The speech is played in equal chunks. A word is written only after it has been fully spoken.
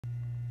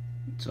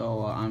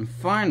So I'm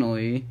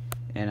finally,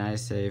 and I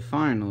say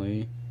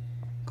finally,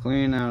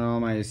 cleaning out all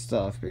my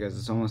stuff because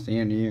it's almost the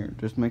end of the year.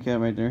 Just my cat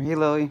right there. Hey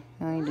Lily,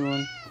 how you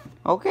doing?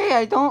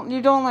 Okay,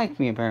 you don't like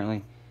me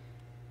apparently.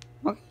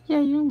 Okay, yeah,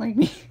 you don't like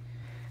me.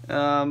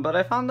 But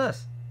I found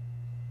this.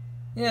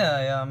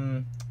 Yeah, I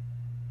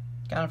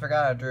kind of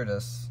forgot I drew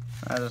this.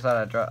 I just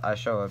thought I'd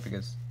show it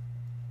because,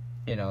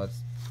 you know,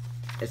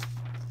 it's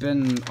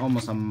been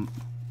almost I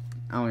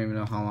don't even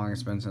know how long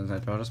it's been since I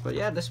drew this, but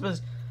yeah, this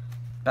was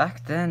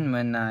back then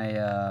when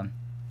I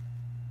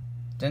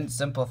didn't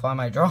simplify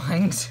my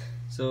drawings.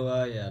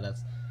 So yeah,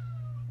 that's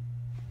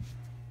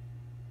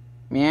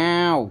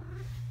meow.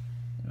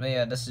 But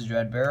yeah, this is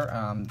Red Bear.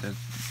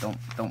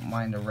 Don't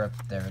mind the rip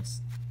there.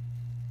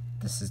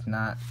 This is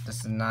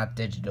not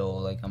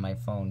digital like on my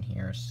phone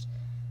here. It's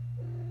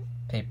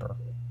paper.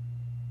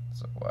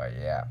 So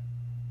yeah.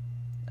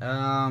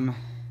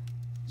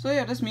 So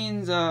yeah, this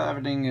means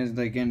everything is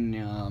like in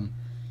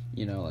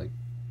you know, like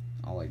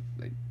all like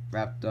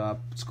wrapped up.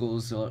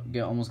 School's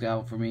almost got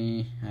out for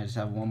me. I just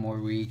have one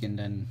more week and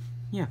then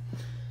yeah.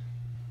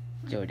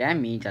 So that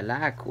means a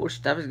lot of cool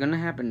stuff is gonna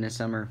happen this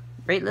summer.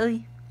 Right,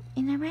 Lily?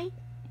 Isn't that right?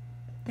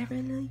 That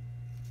right, Lily?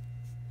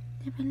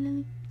 That right,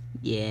 Lily?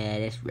 Yeah,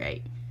 that's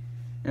right.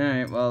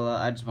 Alright, well,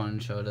 I just wanted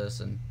to show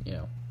this and, you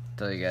know,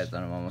 tell you guys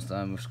that I'm almost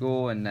done with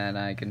school and that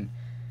I can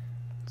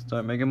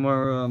start making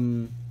more,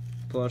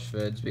 plush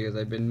vids because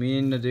I've been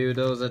meaning to do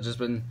those. I've just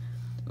been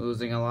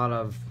losing a lot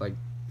of, like,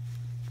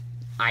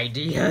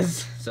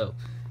 ideas. So,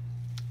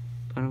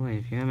 by the way,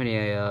 if you have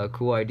any,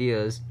 cool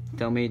ideas,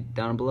 tell me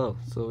down below.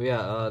 So,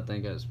 yeah,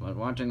 thank you guys for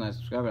watching, like,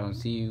 subscribe, and I'll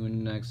see you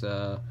in the next,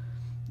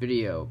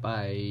 video.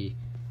 Bye.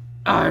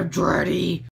 I'm ready.